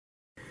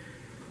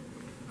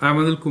I'm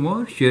Anil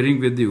Kumar sharing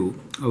with you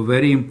a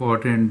very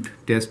important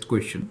test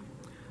question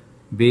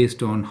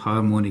based on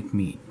harmonic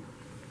mean.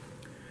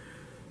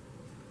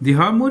 The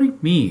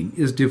harmonic mean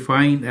is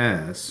defined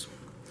as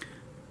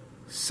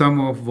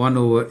sum of 1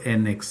 over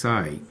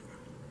nxi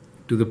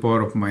to the power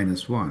of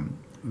minus 1,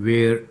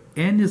 where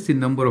n is the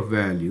number of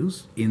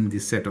values in the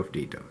set of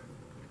data.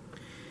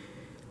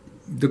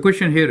 The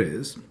question here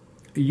is,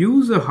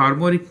 use a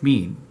harmonic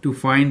mean to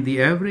find the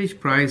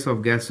average price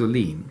of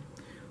gasoline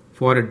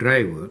for a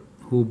driver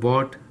who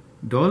bought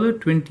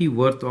 $1.20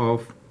 worth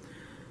of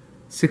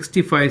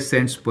 65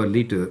 cents per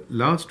liter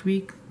last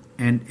week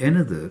and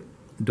another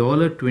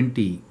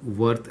 $1.20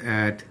 worth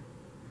at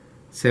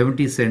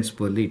 70 cents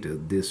per liter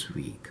this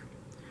week.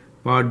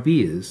 Part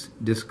B is,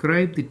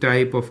 describe the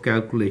type of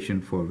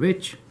calculation for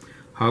which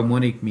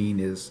harmonic mean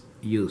is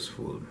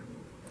useful.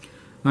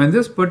 Now in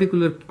this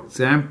particular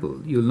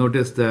example, you'll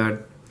notice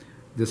that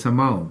this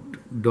amount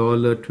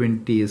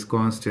 $1.20 is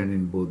constant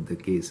in both the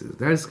cases.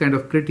 That's kind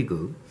of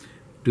critical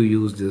to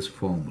use this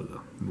formula,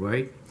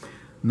 right?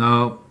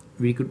 Now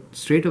we could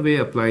straight away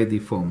apply the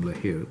formula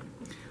here.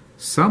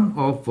 Sum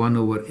of 1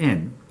 over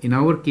n. In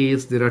our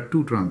case, there are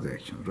two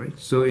transactions, right?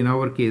 So in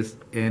our case,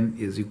 n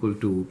is equal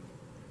to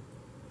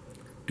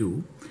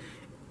 2.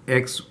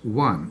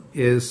 x1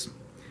 is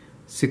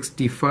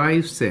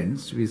 65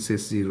 cents, we say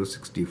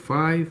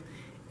 0.65,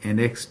 and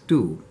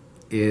x2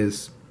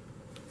 is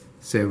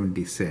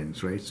 70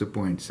 cents, right? So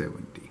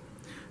 0.70.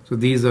 So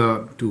these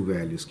are two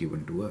values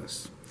given to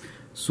us.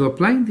 So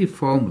applying the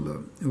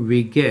formula,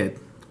 we get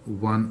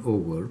 1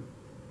 over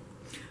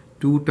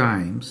 2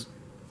 times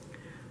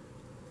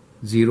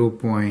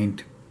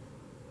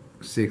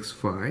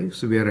 0.65,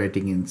 so we are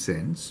writing in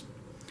cents,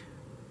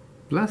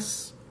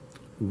 plus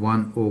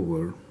 1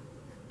 over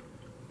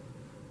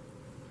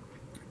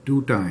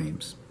 2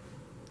 times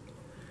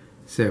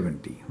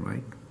 70,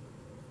 right?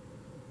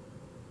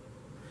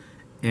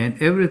 And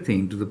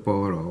everything to the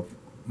power of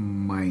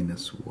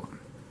minus 1,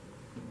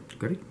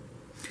 correct?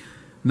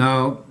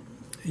 Now,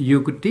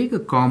 you could take a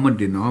common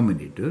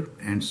denominator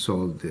and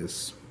solve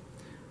this.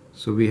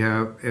 So we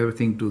have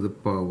everything to the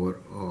power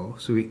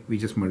of, so we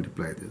just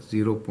multiply this,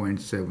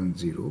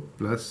 0.70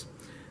 plus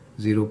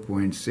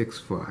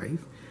 0.65.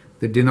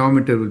 The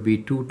denominator will be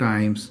 2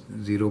 times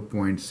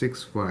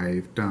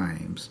 0.65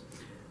 times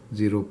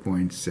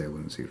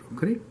 0.70,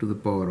 correct? To the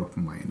power of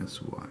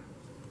minus 1.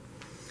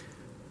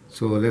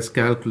 So let's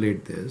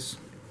calculate this.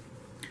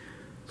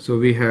 So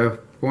we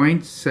have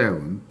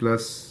 0.7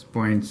 plus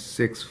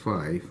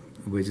 0.65,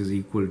 which is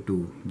equal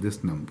to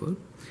this number,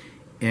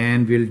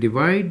 and we'll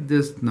divide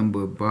this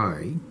number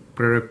by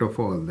product of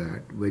all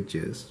that, which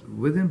is,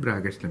 within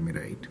brackets, let me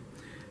write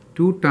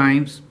 2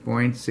 times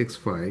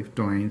 0.65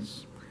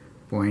 times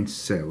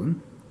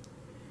 0.7,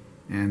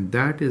 and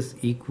that is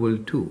equal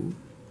to,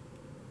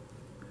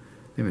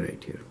 let me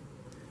write here,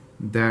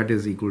 that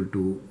is equal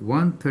to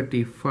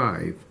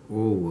 135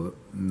 over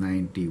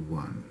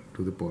 91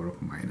 to the power of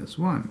minus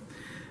 1.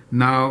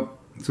 Now,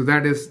 so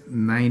that is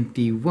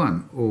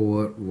 91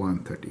 over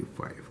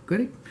 135,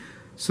 correct?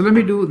 So let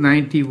me do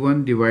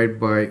 91 divided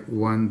by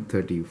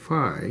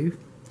 135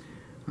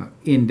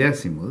 in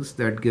decimals.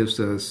 That gives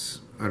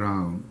us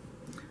around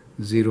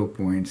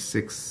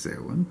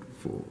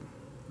 0.6740.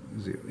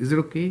 Is it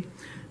okay?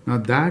 Now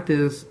that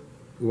is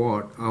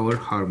what our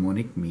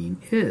harmonic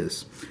mean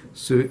is.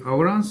 So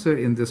our answer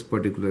in this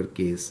particular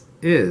case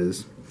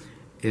is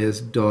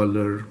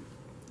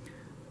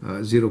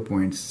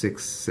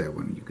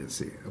 $0.67, you can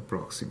say,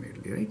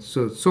 approximately, right?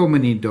 So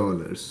many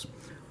dollars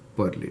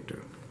per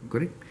liter,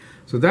 correct?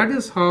 So that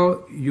is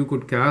how you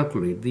could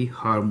calculate the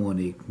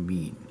harmonic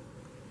mean.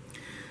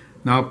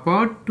 Now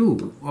part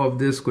 2 of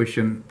this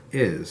question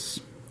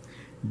is,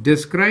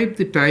 describe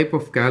the type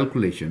of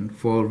calculation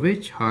for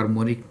which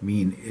harmonic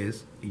mean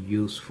is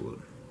useful.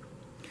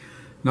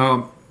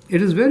 Now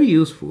it is very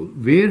useful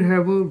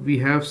wherever we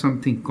have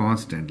something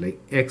constant,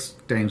 like x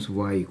times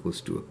y equals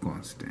to a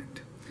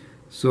constant.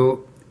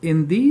 So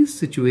in these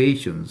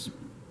situations,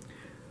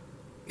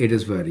 it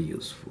is very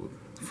useful.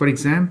 For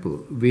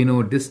example, we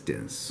know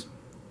distance.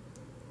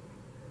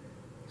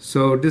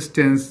 So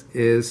distance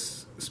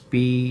is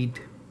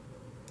speed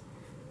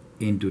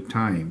into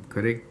time,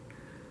 correct?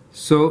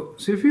 So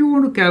if you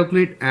want to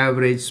calculate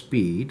average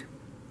speed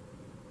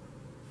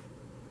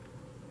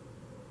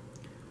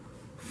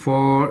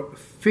for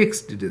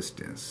fixed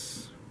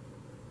distance,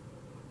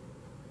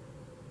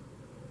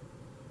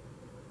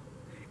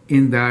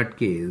 in that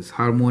case,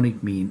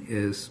 harmonic mean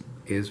is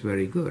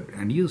very good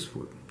and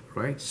useful,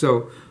 right?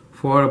 So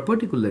for a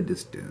particular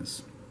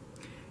distance,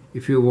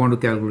 if you want to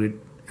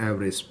calculate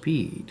average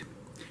speed,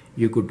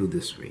 you could do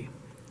this way.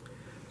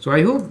 So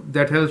I hope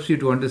that helps you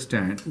to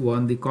understand,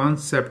 one, the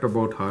concept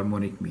about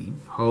harmonic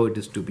mean, how it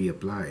is to be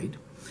applied,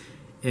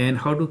 and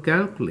how to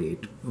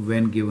calculate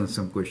when given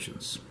some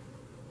questions.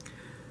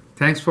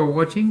 Thanks for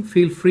watching.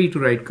 Feel free to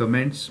write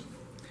comments.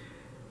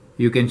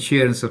 You can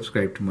share and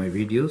subscribe to my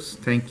videos.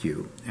 Thank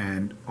you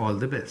and all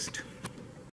the best.